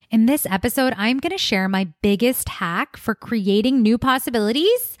In this episode, I'm going to share my biggest hack for creating new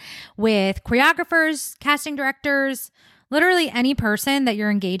possibilities with choreographers, casting directors, literally any person that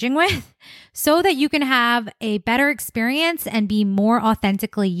you're engaging with, so that you can have a better experience and be more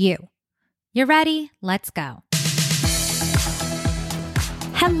authentically you. You ready? Let's go.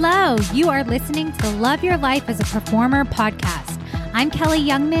 Hello, you are listening to the Love Your Life as a Performer podcast. I'm Kelly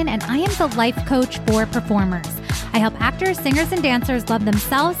Youngman, and I am the life coach for performers. I help actors, singers, and dancers love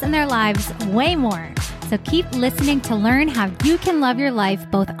themselves and their lives way more. So keep listening to learn how you can love your life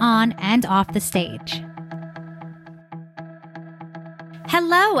both on and off the stage.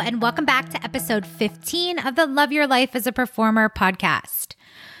 Hello, and welcome back to episode 15 of the Love Your Life as a Performer podcast.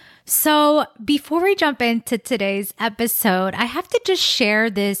 So before we jump into today's episode, I have to just share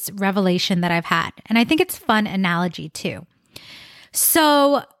this revelation that I've had. And I think it's a fun analogy too.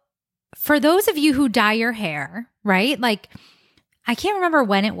 So for those of you who dye your hair, right? Like, I can't remember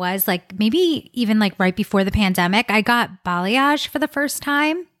when it was, like maybe even like right before the pandemic, I got balayage for the first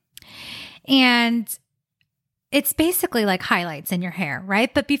time. And it's basically like highlights in your hair,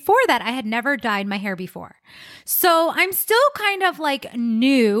 right? But before that, I had never dyed my hair before. So I'm still kind of like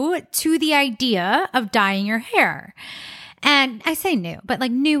new to the idea of dyeing your hair. And I say new, but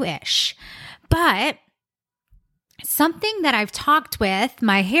like new-ish. But something that I've talked with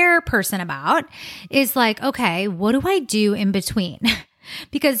my hair person about is like, okay, what do I do in between?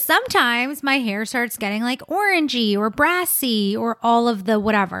 Because sometimes my hair starts getting like orangey or brassy or all of the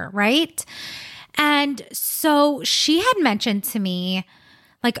whatever, right? And so she had mentioned to me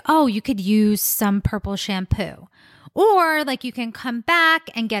like, oh, you could use some purple shampoo, or like you can come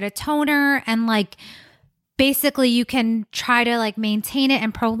back and get a toner, and like basically you can try to like maintain it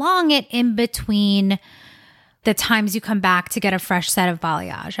and prolong it in between the times you come back to get a fresh set of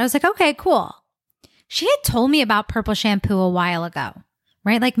balayage. I was like, okay, cool. She had told me about purple shampoo a while ago,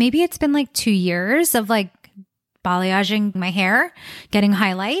 right? Like maybe it's been like 2 years of like balayaging my hair, getting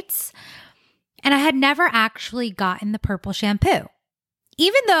highlights. And I had never actually gotten the purple shampoo.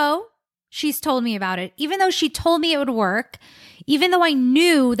 Even though she's told me about it, even though she told me it would work, even though I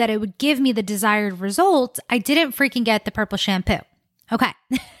knew that it would give me the desired result, I didn't freaking get the purple shampoo. Okay.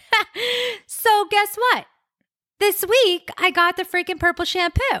 So guess what? This week, I got the freaking purple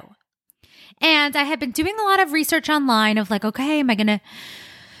shampoo. And I had been doing a lot of research online of like, okay, am I going to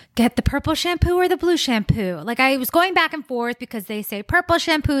get the purple shampoo or the blue shampoo? Like I was going back and forth because they say purple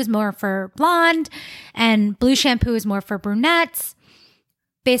shampoo is more for blonde and blue shampoo is more for brunettes,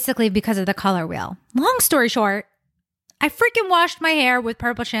 basically because of the color wheel. Long story short, I freaking washed my hair with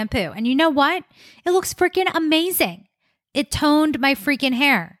purple shampoo. And you know what? It looks freaking amazing. It toned my freaking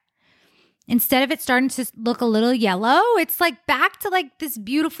hair. Instead of it starting to look a little yellow, it's like back to like this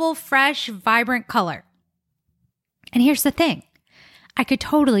beautiful, fresh, vibrant color. And here's the thing. I could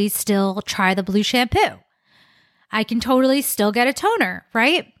totally still try the blue shampoo. I can totally still get a toner,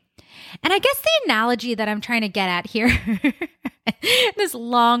 right? And I guess the analogy that I'm trying to get at here, this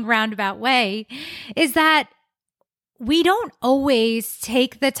long roundabout way, is that we don't always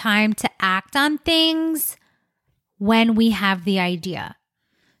take the time to act on things when we have the idea.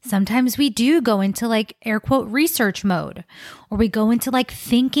 Sometimes we do go into like air quote research mode, or we go into like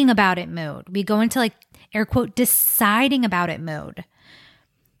thinking about it mode. We go into like air quote deciding about it mode.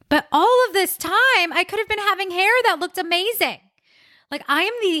 But all of this time, I could have been having hair that looked amazing. Like I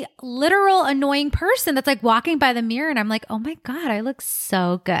am the literal annoying person that's like walking by the mirror and I'm like, oh my God, I look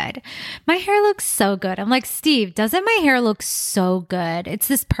so good. My hair looks so good. I'm like, Steve, doesn't my hair look so good? It's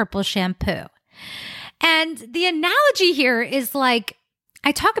this purple shampoo. And the analogy here is like,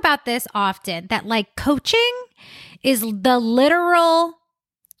 I talk about this often, that like coaching is the literal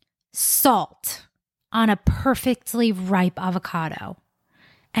salt on a perfectly ripe avocado.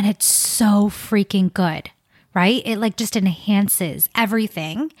 And it's so freaking good, right? It like just enhances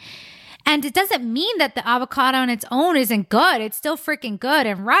everything. And it doesn't mean that the avocado on its own isn't good. It's still freaking good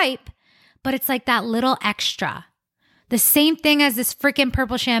and ripe, but it's like that little extra. The same thing as this freaking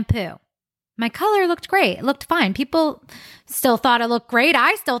purple shampoo. My color looked great. It looked fine. People still thought it looked great.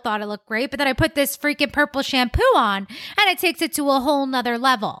 I still thought it looked great. But then I put this freaking purple shampoo on and it takes it to a whole nother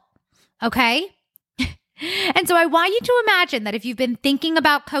level. Okay? And so I want you to imagine that if you've been thinking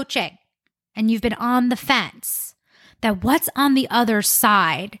about coaching and you've been on the fence, that what's on the other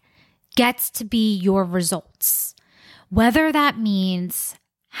side gets to be your results. Whether that means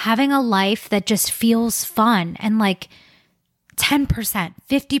having a life that just feels fun and like 10%,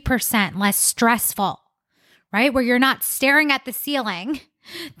 50% less stressful, right? Where you're not staring at the ceiling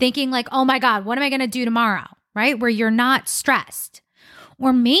thinking like, oh my God, what am I going to do tomorrow, right? Where you're not stressed.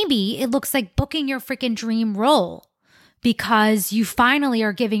 Or maybe it looks like booking your freaking dream role because you finally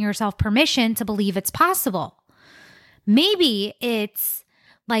are giving yourself permission to believe it's possible. Maybe it's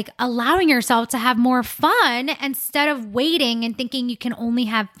like allowing yourself to have more fun instead of waiting and thinking you can only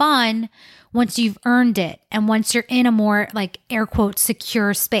have fun once you've earned it and once you're in a more like air quotes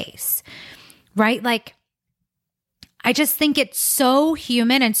secure space, right? Like, I just think it's so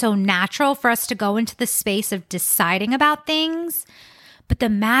human and so natural for us to go into the space of deciding about things. But the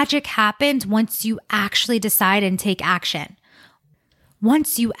magic happens once you actually decide and take action.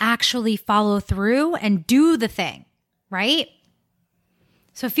 Once you actually follow through and do the thing, right?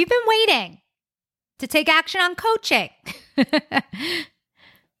 So if you've been waiting to take action on coaching,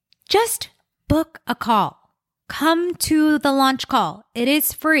 just book a call. Come to the launch call. It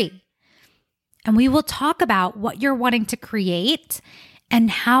is free. And we will talk about what you're wanting to create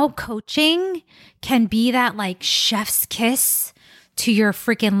and how coaching can be that like chef's kiss to your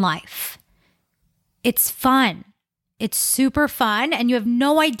freaking life. It's fun. It's super fun. And you have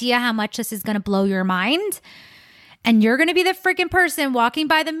no idea how much this is going to blow your mind. And you're going to be the freaking person walking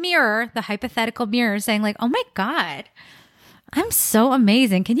by the mirror, the hypothetical mirror, saying like, oh my God, I'm so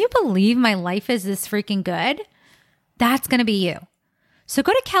amazing. Can you believe my life is this freaking good? That's going to be you. So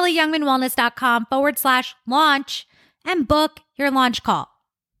go to kellyyoungmanwellness.com/launch and book your launch call.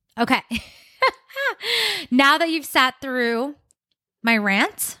 Okay. Now that you've sat through my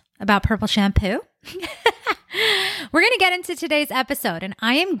rant about purple shampoo, we're going to get into today's episode, and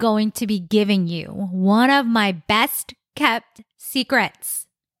I am going to be giving you one of my best kept secrets.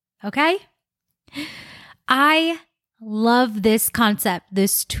 Okay? I love this concept,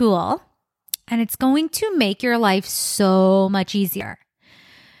 this tool, and it's going to make your life so much easier.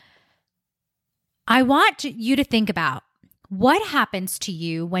 I want you to think about what happens to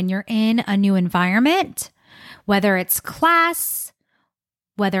you when you're in a new environment, whether it's class,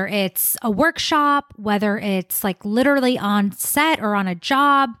 whether it's a workshop, whether it's like literally on set or on a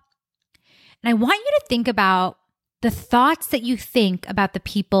job. And I want you to think about the thoughts that you think about the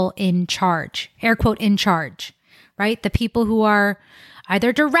people in charge, air quote, in charge, right? The people who are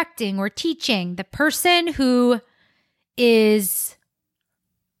either directing or teaching, the person who is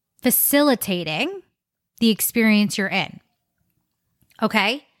facilitating the experience you're in.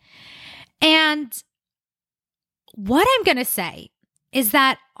 Okay? And what I'm going to say is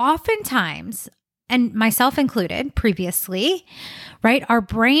that oftentimes, and myself included previously, right, our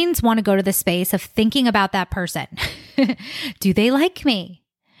brains want to go to the space of thinking about that person. Do they like me?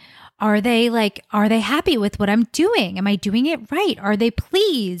 Are they happy with what I'm doing? Am I doing it right? Are they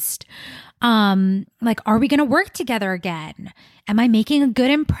pleased? Are we going to work together again? Am I making a good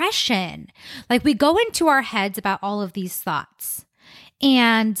impression? Like, we go into our heads about all of these thoughts.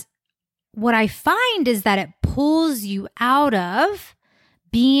 And what I find is that it pulls you out of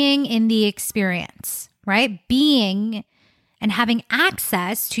being in the experience, right? Being and having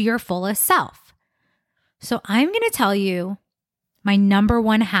access to your fullest self. So I'm going to tell you my number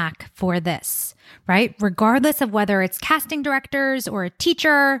one hack for this, right? Regardless of whether it's casting directors or a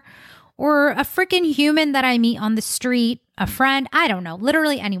teacher or a freaking human that I meet on the street, a friend, I don't know,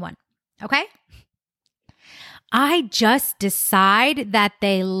 literally anyone, okay? I just decide that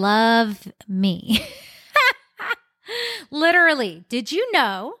they love me. Literally, did you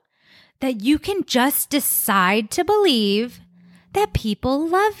know that you can just decide to believe that people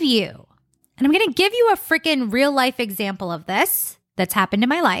love you? And I'm going to give you a freaking real life example of this that's happened in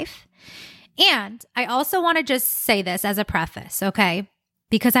my life. And I also want to just say this as a preface, okay?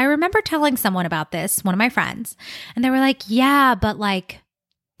 Because I remember telling someone about this, one of my friends, and they were like, yeah, but like,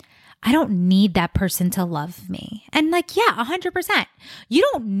 I don't need that person to love me. And like, yeah, 100%. You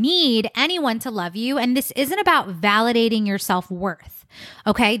don't need anyone to love you. And this isn't about validating your self-worth.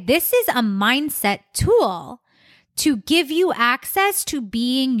 Okay. This is a mindset tool to give you access to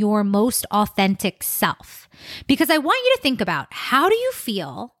being your most authentic self. Because I want you to think about, how do you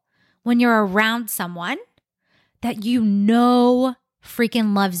feel when you're around someone that you know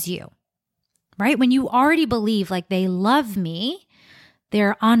freaking loves you, right? When you already believe like they love me,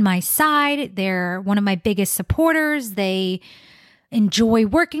 they're on my side, they're one of my biggest supporters, they enjoy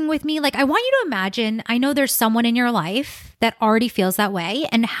working with me. Like, I want you to imagine, I know there's someone in your life that already feels that way.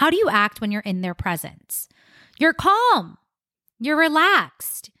 And how do you act when you're in their presence? You're calm, you're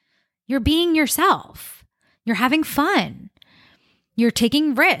relaxed, you're being yourself, you're having fun, you're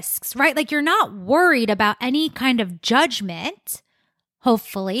taking risks, right? Like, you're not worried about any kind of judgment,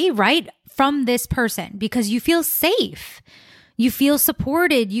 hopefully, right, from this person, because you feel safe. You feel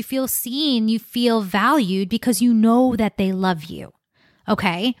supported, you feel seen, you feel valued because you know that they love you,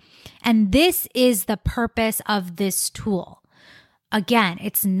 okay? And this is the purpose of this tool. again,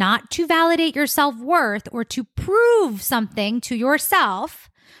 it's not to validate your self-worth or to prove something to yourself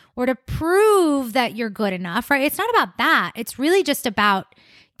or to prove that you're good enough, right? It's not about that. It's really just about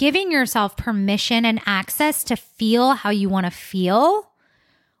giving yourself permission and access to feel how you want to feel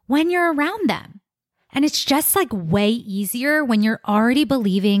when you're around them. And it's just like way easier when you're already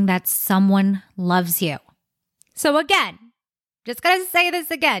believing that someone loves you. So again, just gonna say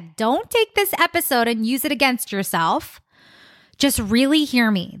this again, don't take this episode and use it against yourself. Just really hear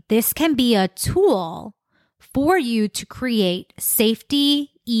me. This can be a tool for you to create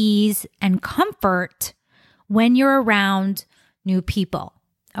safety, ease, and comfort when you're around new people.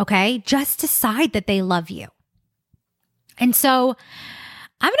 Okay? Just decide that they love you. And so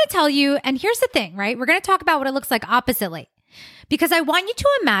I'm going to tell you, and here's the thing, right? We're going to talk about what it looks like oppositely, because I want you to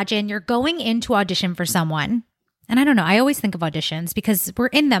imagine you're going into audition for someone. And I don't know, I always think of auditions because we're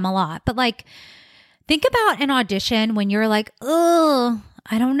in them a lot, but like, think about an audition when you're like, oh,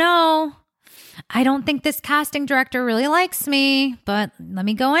 I don't know. I don't think this casting director really likes me, but let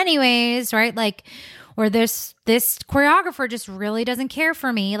me go anyways, right? Like, or this choreographer just really doesn't care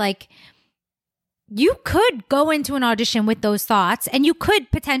for me. Like, you could go into an audition with those thoughts and you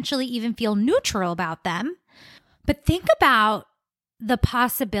could potentially even feel neutral about them. But think about the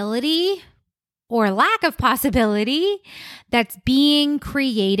possibility or lack of possibility that's being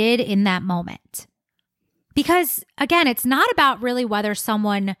created in that moment. Because again, it's not about really whether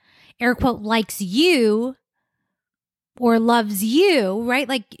someone, air quote, likes you or loves you, right?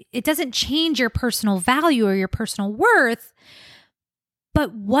 Like, it doesn't change your personal value or your personal worth.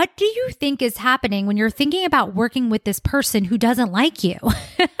 But what do you think is happening when you're thinking about working with this person who doesn't like you?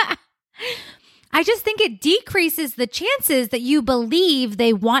 I just think it decreases the chances that you believe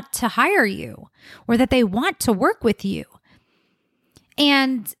they want to hire you or that they want to work with you.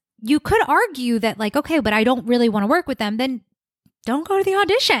 And you could argue that like, okay, but I don't really want to work with them. Then don't go to the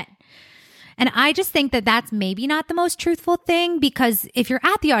audition. And I just think that that's maybe not the most truthful thing, because if you're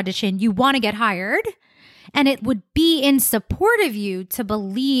at the audition, you want to get hired. And it would be in support of you to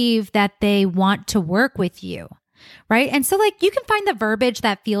believe that they want to work with you, right? And so like, you can find the verbiage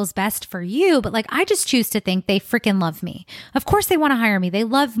that feels best for you, but like, I just choose to think they freaking love me. Of course they want to hire me. They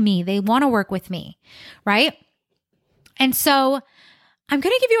love me. They want to work with me, right? And so I'm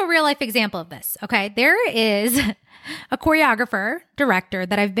going to give you a real life example of this, okay? There is a choreographer, director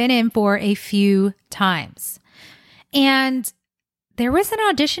that I've been in for a few times. And there was an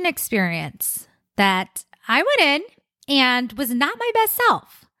audition experience that I went in and was not my best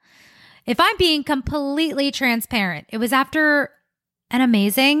self. If I'm being completely transparent, it was after an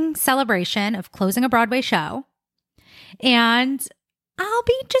amazing celebration of closing a Broadway show. And I'm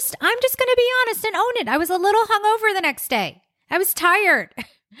just going to be honest and own it. I was a little hungover the next day. I was tired.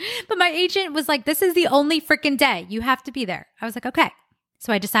 But my agent was like, this is the only freaking day. You have to be there. I was like, okay.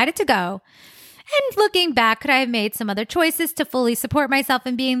 So I decided to go. And looking back, could I have made some other choices to fully support myself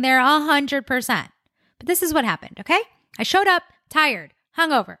in being there? 100%. But this is what happened, okay? I showed up tired,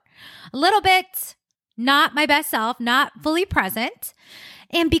 hungover, a little bit not my best self, not fully present.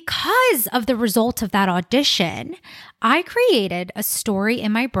 And because of the result of that audition, I created a story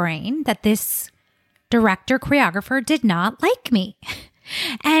in my brain that this director, choreographer did not like me.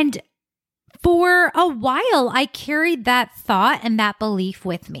 And for a while, I carried that thought and that belief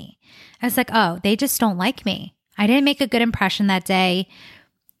with me. I was like, oh, they just don't like me. I didn't make a good impression that day.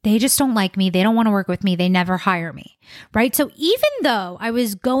 They just don't like me. They don't want to work with me. They never hire me, right? So even though I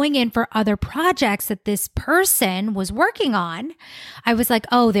was going in for other projects that this person was working on, I was like,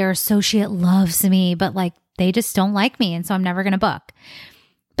 oh, their associate loves me, but like they just don't like me. And so I'm never going to book.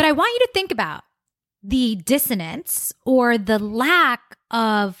 But I want you to think about the dissonance or the lack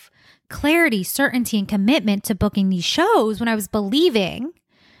of clarity, certainty, and commitment to booking these shows when I was believing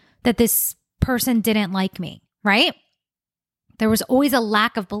that this person didn't like me, right? There was always a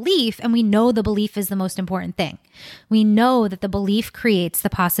lack of belief, and we know the belief is the most important thing. We know that the belief creates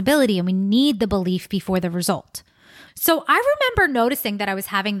the possibility, and we need the belief before the result. So I remember noticing that I was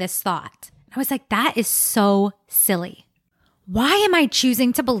having this thought. I was like, that is so silly. Why am I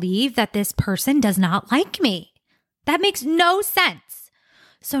choosing to believe that this person does not like me? That makes no sense.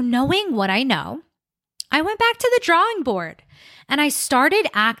 So knowing what I know, I went back to the drawing board and I started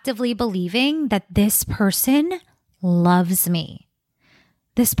actively believing that this person loves me.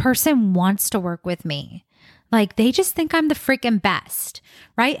 This person wants to work with me. Like they just think I'm the freaking best,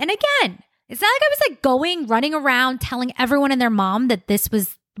 right? And again, it's not like I was like running around telling everyone and their mom that this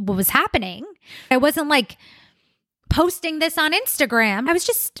was what was happening. I wasn't like posting this on Instagram. I was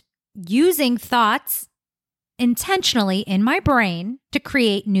just using thoughts intentionally in my brain to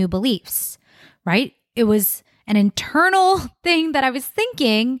create new beliefs, right? And an internal thing that I was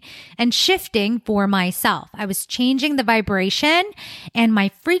thinking and shifting for myself. I was changing the vibration and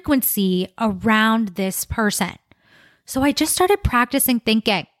my frequency around this person. So I just started practicing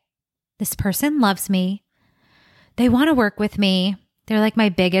thinking, this person loves me. They want to work with me. They're like my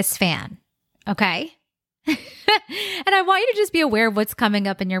biggest fan. Okay. And I want you to just be aware of what's coming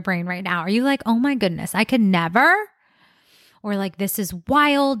up in your brain right now. Are you like, oh my goodness, I could never? Or like, this is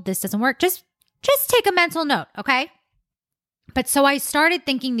wild. This doesn't work. Just take a mental note. Okay. But so I started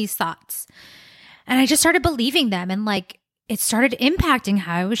thinking these thoughts and I just started believing them. And like, it started impacting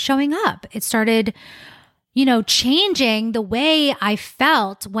how I was showing up. It started, changing the way I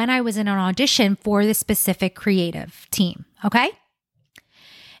felt when I was in an audition for this specific creative team. Okay.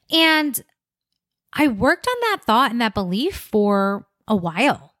 And I worked on that thought and that belief for a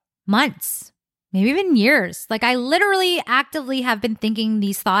while, months, maybe even years. Like I literally actively have been thinking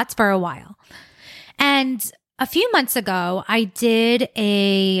these thoughts for a while. And a few months ago, I did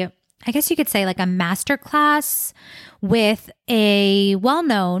I guess you could say like a masterclass with a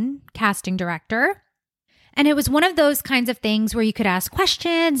well-known casting director. And it was one of those kinds of things where you could ask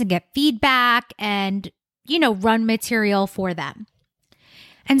questions and get feedback and, run material for them.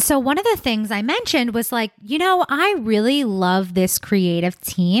 And so one of the things I mentioned was like, I really love this creative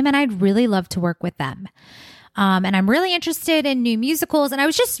team and I'd really love to work with them. And I'm really interested in new musicals. And I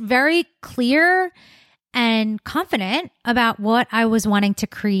was just very clear and confident about what I was wanting to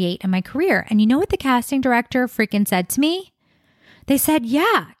create in my career. And you know what the casting director freaking said to me? They said,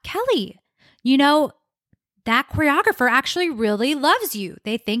 yeah, Kelly, that choreographer actually really loves you.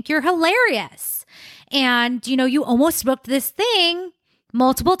 They think you're hilarious. And, you almost booked this thing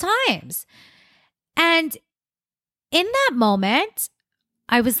multiple times. And in that moment,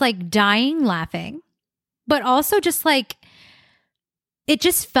 I was like dying laughing, but also just like, it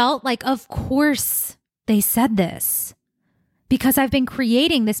just felt like, of course they said this because I've been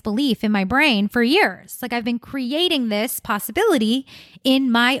creating this belief in my brain for years. Like I've been creating this possibility in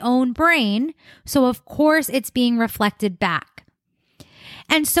my own brain. So of course it's being reflected back.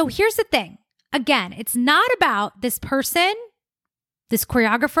 And so here's the thing. Again, it's not about this person, this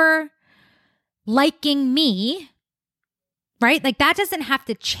choreographer liking me, right? Like that doesn't have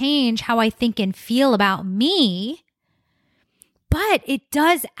to change how I think and feel about me, but it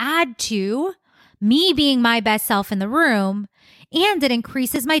does add to me being my best self in the room, and it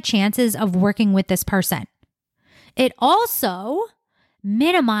increases my chances of working with this person. It also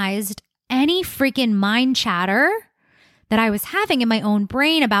minimized any freaking mind chatter that I was having in my own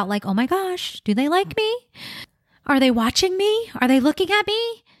brain about like, oh my gosh, do they like me? Are they watching me? Are they looking at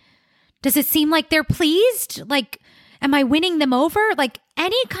me? Does it seem like they're pleased? Like, am I winning them over? Like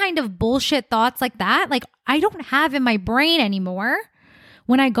any kind of bullshit thoughts like that, like I don't have in my brain anymore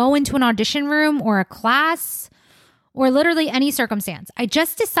when I go into an audition room or a class or literally any circumstance. I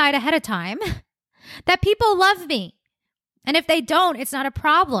just decide ahead of time that people love me. And if they don't, it's not a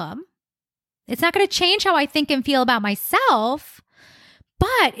problem. It's not going to change how I think and feel about myself,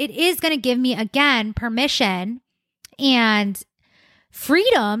 but it is going to give me, again, permission and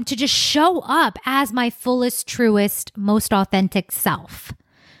freedom to just show up as my fullest, truest, most authentic self.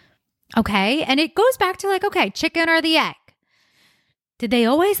 Okay? And it goes back to like, okay, chicken or the egg? Did they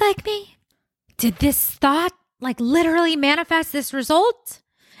always like me? Did this thought like literally manifest this result?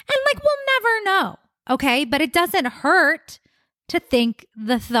 And like, we'll never know. Okay? But it doesn't hurt to think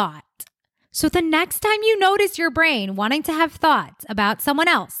the thought. So the next time you notice your brain wanting to have thoughts about someone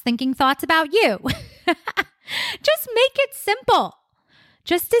else, thinking thoughts about you, just make it simple.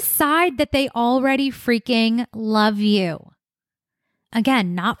 Just decide that they already freaking love you.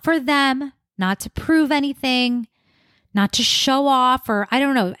 Again, not for them, not to prove anything, not to show off or I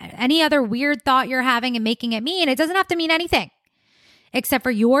don't know, any other weird thought you're having and making it mean. It doesn't have to mean anything except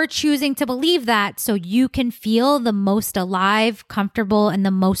for you're choosing to believe that so you can feel the most alive, comfortable, and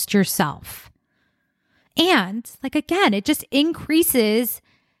the most yourself. And like, again, it just increases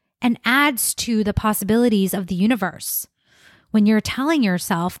and adds to the possibilities of the universe when you're telling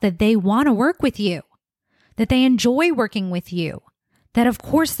yourself that they want to work with you, that they enjoy working with you, that of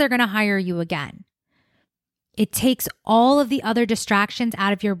course they're going to hire you again. It takes all of the other distractions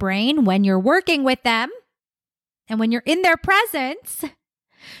out of your brain when you're working with them and when you're in their presence,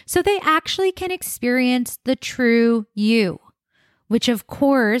 so they actually can experience the true you, which of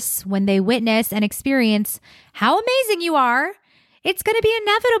course, when they witness and experience how amazing you are, it's going to be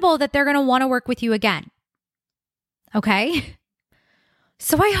inevitable that they're going to want to work with you again. Okay?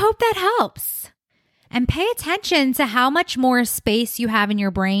 So I hope that helps. And pay attention to how much more space you have in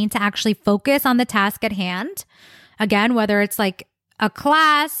your brain to actually focus on the task at hand. Again, whether it's like a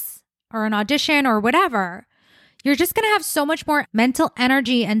class or an audition or whatever, You're just going to have so much more mental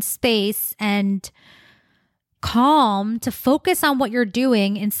energy and space and calm to focus on what you're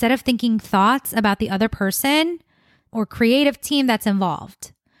doing instead of thinking thoughts about the other person or creative team that's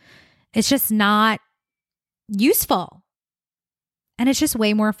involved. It's just not useful. And it's just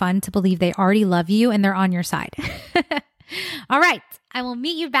way more fun to believe they already love you and they're on your side. All right. I will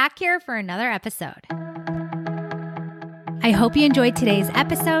meet you back here for another episode. I hope you enjoyed today's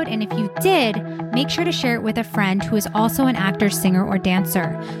episode, and if you did, make sure to share it with a friend who is also an actor, singer, or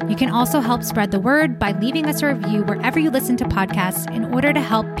dancer. You can also help spread the word by leaving us a review wherever you listen to podcasts in order to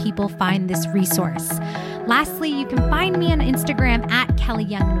help people find this resource. Lastly, you can find me on Instagram at Kelly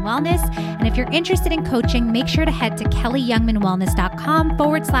Youngman Wellness, and if you're interested in coaching, make sure to head to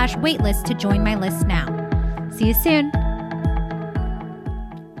kellyyoungmanwellness.com/waitlist to join my list now. See you soon.